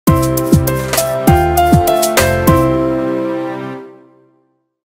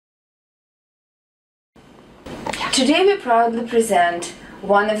Today we proudly present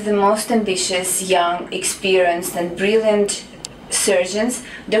one of the most ambitious, young, experienced and brilliant surgeons,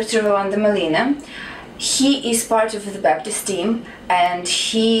 Dr. Rolando Molina. He is part of the Baptist team and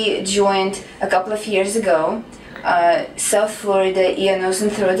he joined a couple of years ago South Florida Ear, Nose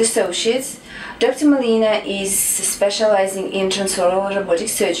and Throat Associates. Dr. Molina is specializing in transoral robotic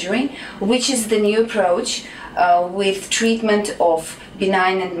surgery, which is the new approach with treatment of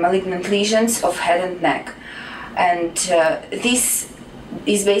benign and malignant lesions of head and neck. And this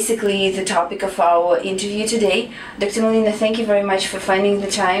is basically the topic of our interview today. Dr. Molina, thank you very much for finding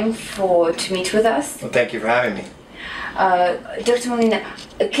the time to meet with us. Well, thank you for having me. Dr. Molina,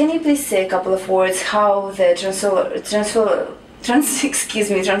 can you please say a couple of words how the transoral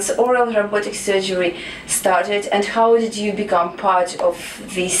robotic surgery started and how did you become part of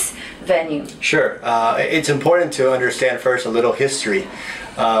this venue? Sure. It's important to understand first a little history.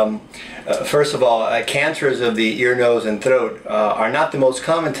 First of all, cancers of the ear, nose, and throat are not the most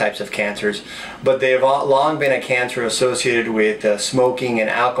common types of cancers, but they have long been a cancer associated with smoking and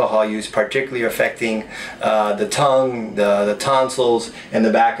alcohol use, particularly affecting the tongue, the tonsils, and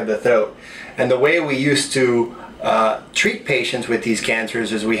the back of the throat. And the way we used to treat patients with these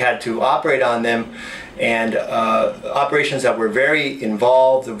cancers is we had to operate on them, and operations that were very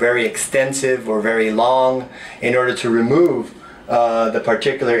involved, very extensive, or very long in order to remove the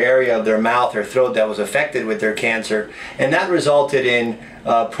particular area of their mouth or throat that was affected with their cancer, and that resulted in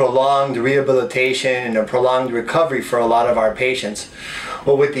prolonged rehabilitation and a prolonged recovery for a lot of our patients.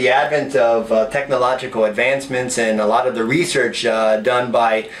 Well, with the advent of technological advancements and a lot of the research done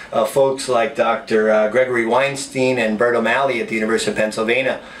by folks like Dr. Gregory Weinstein and Bert O'Malley at the University of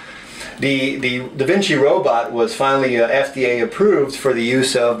Pennsylvania, the Vinci robot was finally FDA approved for the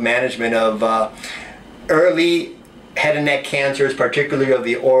use of management of early head and neck cancers, particularly of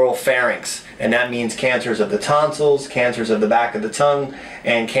the oral pharynx, and that means cancers of the tonsils, cancers of the back of the tongue,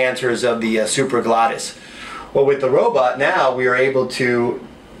 and cancers of the supraglottis. Well, with the robot now we are able to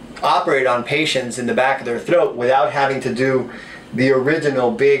operate on patients in the back of their throat without having to do the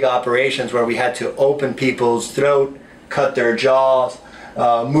original big operations where we had to open people's throat, cut their jaws,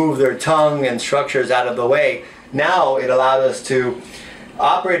 move their tongue and structures out of the way. Now it allowed us to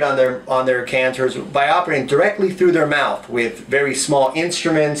operate on their cancers by operating directly through their mouth with very small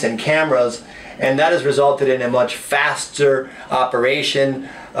instruments and cameras, and that has resulted in a much faster operation,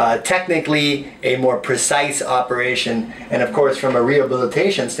 technically a more precise operation, and of course from a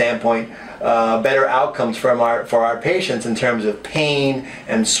rehabilitation standpoint, better outcomes for our patients in terms of pain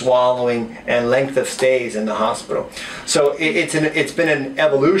and swallowing and length of stays in the hospital. So it's been an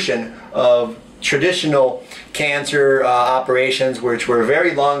evolution of traditional cancer operations, which were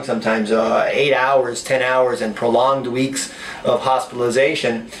very long, sometimes 8 hours, 10 hours, and prolonged weeks of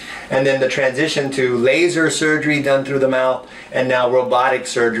hospitalization, and then the transition to laser surgery done through the mouth, and now robotic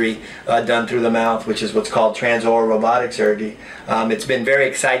surgery done through the mouth, which is what's called transoral robotic surgery. It's been very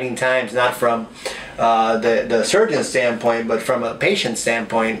exciting times, not from the surgeon standpoint, but from a patient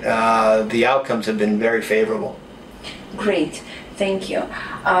standpoint. The outcomes have been very favorable. Great. Thank you.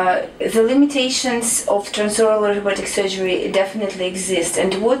 The limitations of transoral robotic surgery definitely exist,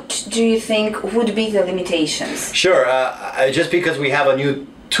 and what do you think would be the limitations? Sure. Just because we have a new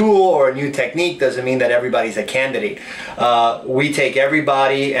tool or a new technique doesn't mean that everybody's a candidate. We take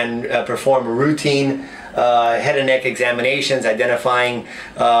everybody and perform routine head and neck examinations, identifying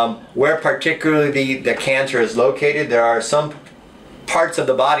where particularly the cancer is located. There are some parts of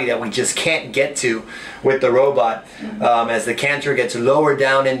the body that we just can't get to with the robot. As the cancer gets lower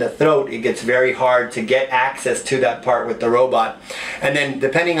down in the throat, it gets very hard to get access to that part with the robot. And then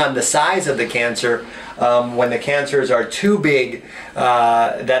depending on the size of the cancer, when the cancers are too big,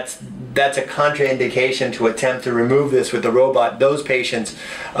 that's a contraindication to attempt to remove this with the robot. Those patients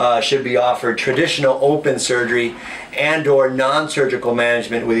should be offered traditional open surgery and or non-surgical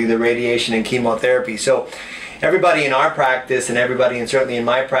management with either radiation and chemotherapy. So everybody in our practice, and everybody, and certainly in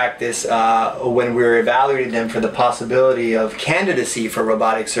my practice, when we're evaluating them for the possibility of candidacy for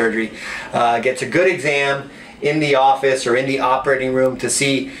robotic surgery, gets a good exam in the office or in the operating room to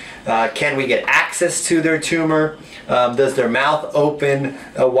see can we get access to their tumor, does their mouth open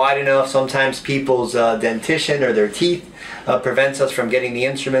wide enough. Sometimes people's dentition or their teeth prevents us from getting the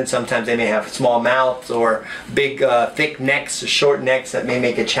instrument. Sometimes they may have small mouths or big thick necks, short necks that may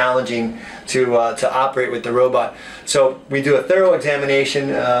make it challenging to operate with the robot. So we do a thorough examination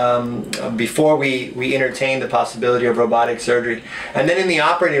before we entertain the possibility of robotic surgery. And then in the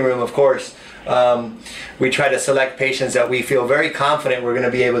operating room, of course, We try to select patients that we feel very confident we're going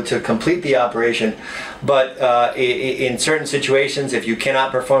to be able to complete the operation. But in certain situations, if you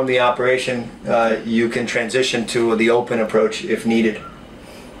cannot perform the operation, you can transition to the open approach if needed.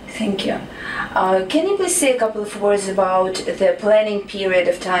 Thank you. Can you please say a couple of words about the planning period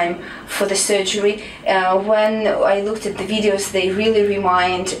of time for the surgery? When I looked at the videos, they really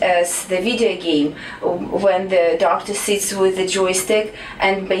remind us the video game when the doctor sits with the joystick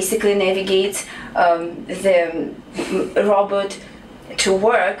and basically navigates the robot to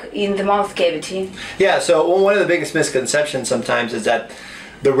work in the mouth cavity. Yeah, so one of the biggest misconceptions sometimes is that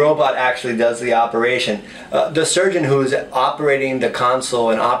the robot actually does the operation. The surgeon who's operating the console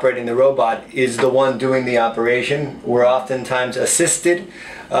and operating the robot is the one doing the operation. We're oftentimes assisted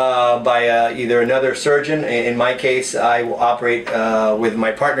by either another surgeon. In my case, I operate with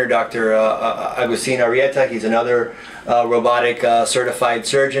my partner, Dr. Agustin Arrieta. He's another robotic certified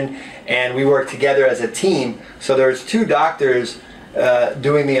surgeon, and we work together as a team. So there's two doctors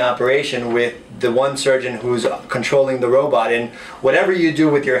doing the operation with the one surgeon who's controlling the robot. And whatever you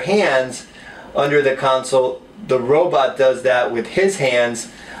do with your hands under the console, the robot does that with his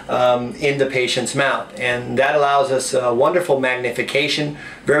hands in the patient's mouth. And that allows us wonderful magnification,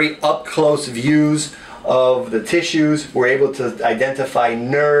 very up-close views of the tissues. We're able to identify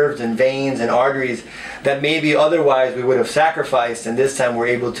nerves and veins and arteries that maybe otherwise we would have sacrificed, and this time we're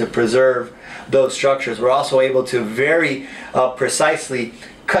able to preserve those structures. We're also able to very precisely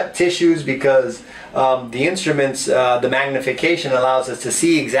cut tissues because the instruments, the magnification allows us to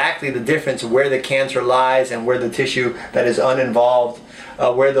see exactly the difference where the cancer lies and where the tissue that is uninvolved,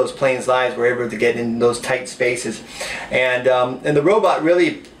 where those planes lies. We're able to get in those tight spaces. And the robot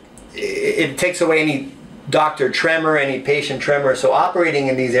really, it takes away any doctor tremor, any patient tremor. So operating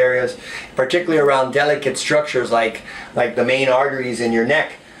in these areas, particularly around delicate structures like the main arteries in your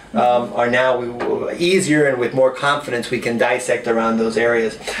neck, are now easier, and with more confidence we can dissect around those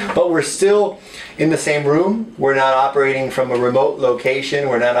areas. But we're still in the same room. We're not operating from a remote location.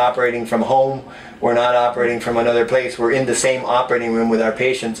 We're not operating from home. We're not operating from another place. We're in the same operating room with our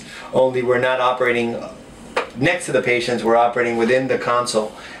patients, only we're not operating next to the patients. We're operating within the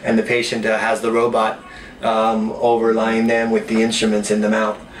console, and the patient has the robot overlying them with the instruments in the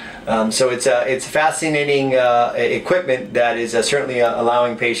mouth. So it's fascinating equipment that is certainly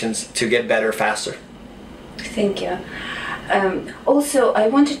allowing patients to get better faster. Thank you. Also, I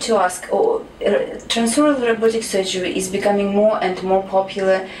wanted to ask, transoral robotic surgery is becoming more and more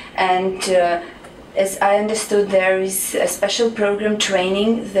popular, and as I understood, there is a special program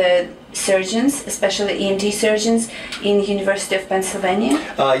training the surgeons, especially ENT surgeons, in University of Pennsylvania.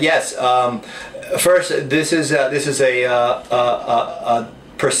 Yes. First, this is a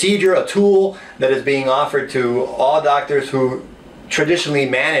procedure, a tool that is being offered to all doctors who traditionally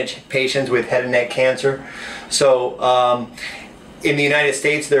manage patients with head and neck cancer. So in the United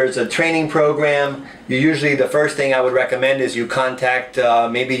States, there's a training program. Usually the first thing I would recommend is you contact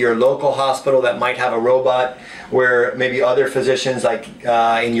maybe your local hospital that might have a robot, where maybe other physicians like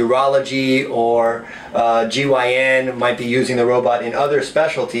in urology or GYN might be using the robot in other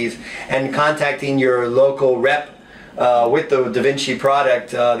specialties, and contacting your local rep with the Da Vinci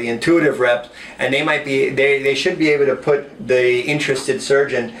product, the intuitive reps, and they should be able to put the interested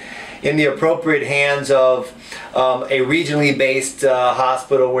surgeon in the appropriate hands of a regionally based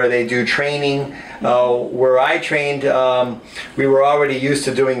hospital where they do training. Where I trained, we were already used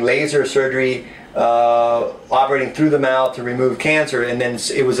to doing laser surgery, operating through the mouth to remove cancer, and then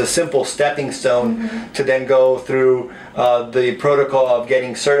it was a simple stepping stone to then go through the protocol of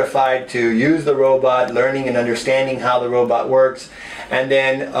getting certified to use the robot, learning and understanding how the robot works, and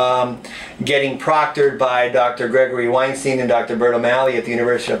then getting proctored by Dr. Gregory Weinstein and Dr. Bert O'Malley at the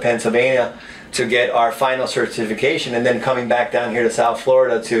University of Pennsylvania to get our final certification, and then coming back down here to South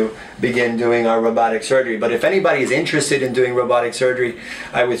Florida to begin doing our robotic surgery. But if anybody is interested in doing robotic surgery,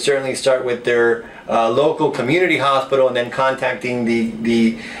 I would certainly start with their local community hospital, and then contacting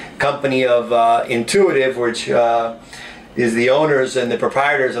the company of Intuitive, which is the owners and the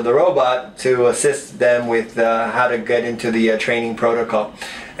proprietors of the robot, to assist them with how to get into the training protocol.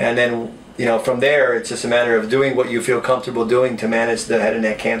 And then, you know, from there it's just a matter of doing what you feel comfortable doing to manage the head and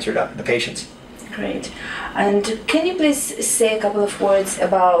neck cancer, the patients. Great. And can you please say a couple of words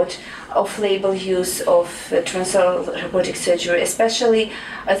about off-label use of transoral robotic surgery? Especially,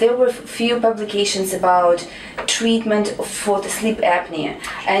 there were few publications about treatment for the sleep apnea,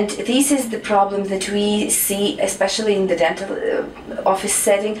 and this is the problem that we see, especially in the dental office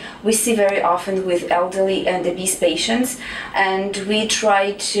setting. We see very often with elderly and obese patients, and we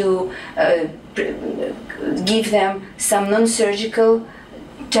try to give them some non-surgical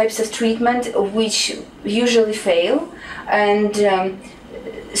types of treatment which usually fail, and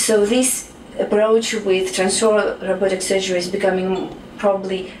so this approach with transoral robotic surgery is becoming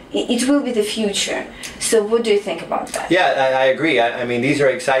probably, it will be the future. So what do you think about that? Yeah, I agree. I mean, these are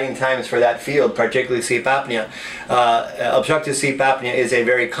exciting times for that field, particularly sleep apnea. Obstructive sleep apnea is a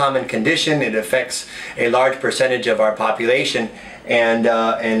very common condition. It affects a large percentage of our population. And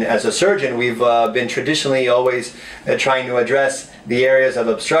as a surgeon, we've been traditionally always trying to address the areas of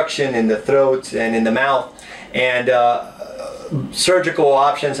obstruction in the throat and in the mouth. And surgical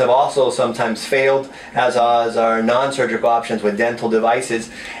options have also sometimes failed, as are non-surgical options with dental devices.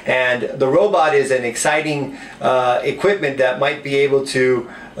 And the robot is an exciting equipment that might be able to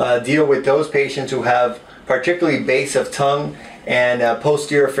deal with those patients who have particularly base of tongue and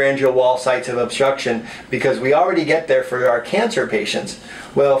posterior pharyngeal wall sites of obstruction, because we already get there for our cancer patients.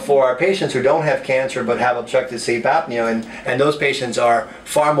 Well, for our patients who don't have cancer but have obstructive sleep apnea, and those patients are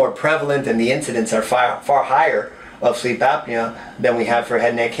far more prevalent and the incidence are far higher of sleep apnea than we have for head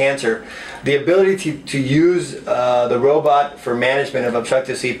and neck cancer. The ability to use the robot for management of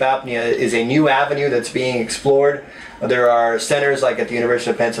obstructive sleep apnea is a new avenue that's being explored. There are centers like at the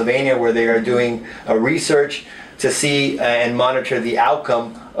University of Pennsylvania where they are doing research to see and monitor the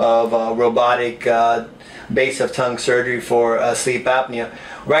outcome of robotic base of tongue surgery for sleep apnea.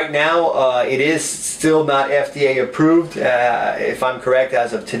 Right now, it is still not FDA approved. If I'm correct,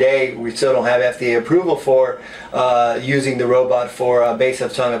 as of today, we still don't have FDA approval for using the robot for base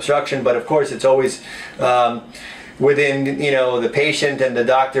of tongue obstruction. But of course, it's always within the patient and the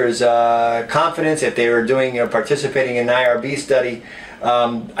doctor's confidence. If they were doing participating in an IRB study,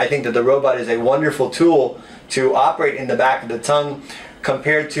 I think that the robot is a wonderful tool to operate in the back of the tongue,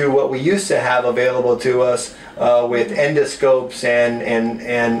 compared to what we used to have available to us with endoscopes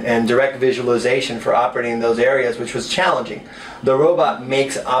and direct visualization for operating in those areas, which was challenging. The robot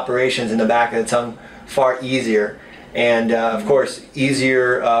makes operations in the back of the tongue far easier, and of course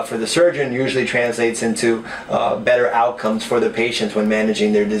easier for the surgeon usually translates into better outcomes for the patients when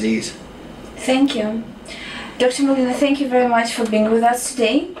managing their disease. Thank you. Dr. Molina, thank you very much for being with us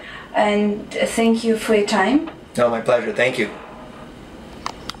today, and thank you for your time. No, my pleasure. Thank you.